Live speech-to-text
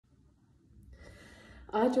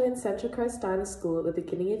I joined Central Coast Steiner School at the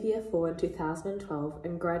beginning of Year 4 in 2012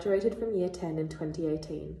 and graduated from Year 10 in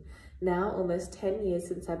 2018. Now, almost 10 years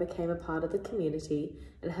since I became a part of the community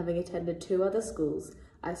and having attended 2 other schools,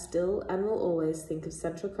 I still and will always think of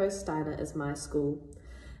Central Coast Steiner as my school.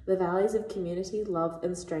 The values of community, love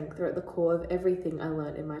and strength are at the core of everything I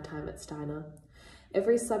learnt in my time at Steiner.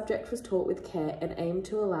 Every subject was taught with care and aimed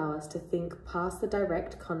to allow us to think past the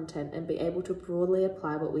direct content and be able to broadly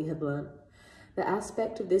apply what we had learnt. The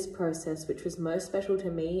aspect of this process which was most special to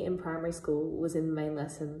me in primary school was in the main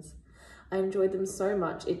lessons. I enjoyed them so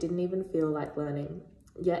much it didn't even feel like learning.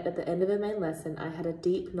 Yet at the end of a main lesson I had a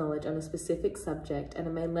deep knowledge on a specific subject and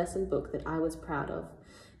a main lesson book that I was proud of,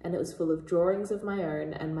 and it was full of drawings of my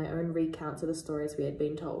own and my own recounts of the stories we had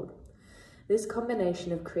been told. This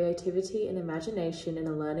combination of creativity and imagination in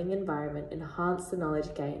a learning environment enhanced the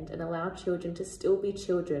knowledge gained and allowed children to still be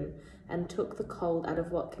children and took the cold out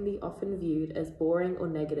of what can be often viewed as boring or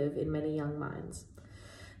negative in many young minds.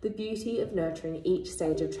 The beauty of nurturing each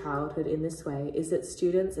stage of childhood in this way is that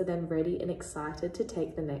students are then ready and excited to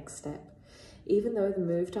take the next step. Even though the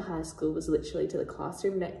move to high school was literally to the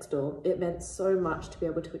classroom next door, it meant so much to be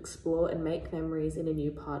able to explore and make memories in a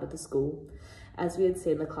new part of the school, as we had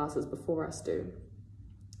seen the classes before us do.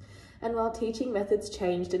 And while teaching methods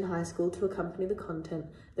changed in high school to accompany the content,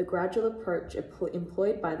 the gradual approach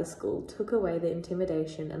employed by the school took away the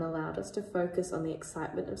intimidation and allowed us to focus on the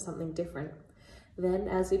excitement of something different. Then,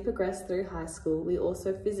 as we progressed through high school, we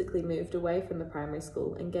also physically moved away from the primary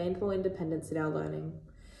school and gained more independence in our learning.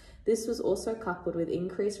 This was also coupled with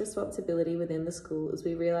increased responsibility within the school as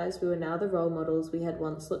we realised we were now the role models we had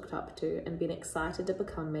once looked up to and been excited to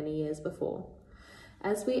become many years before.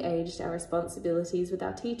 As we aged, our responsibilities with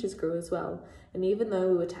our teachers grew as well, and even though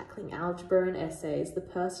we were tackling algebra and essays, the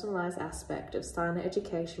personalised aspect of Steiner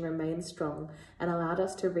education remained strong and allowed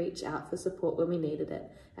us to reach out for support when we needed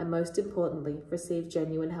it, and most importantly, receive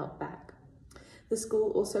genuine help back. The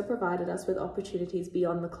school also provided us with opportunities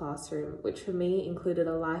beyond the classroom, which for me included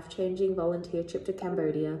a life-changing volunteer trip to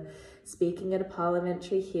Cambodia, speaking at a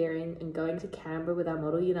parliamentary hearing and going to Canberra with our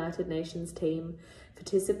Model United Nations team,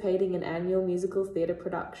 participating in annual musical theatre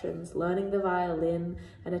productions, learning the violin,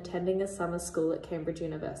 and attending a summer school at Cambridge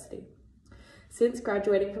University. Since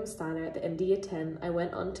graduating from Steiner at the end of Year 10, I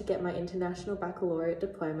went on to get my International Baccalaureate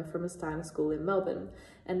diploma from a Steiner school in Melbourne,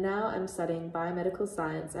 and now I'm studying biomedical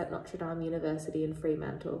science at Notre Dame University in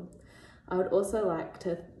Fremantle. I would also like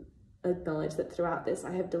to acknowledge that throughout this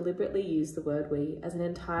I have deliberately used the word we, as an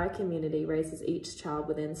entire community raises each child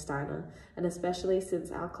within Steiner, and especially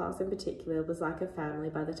since our class in particular was like a family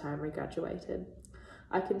by the time we graduated.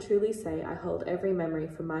 I can truly say I hold every memory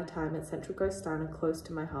from my time at Central Coast Steiner close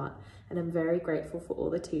to my heart, and am very grateful for all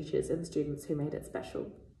the teachers and students who made it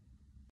special.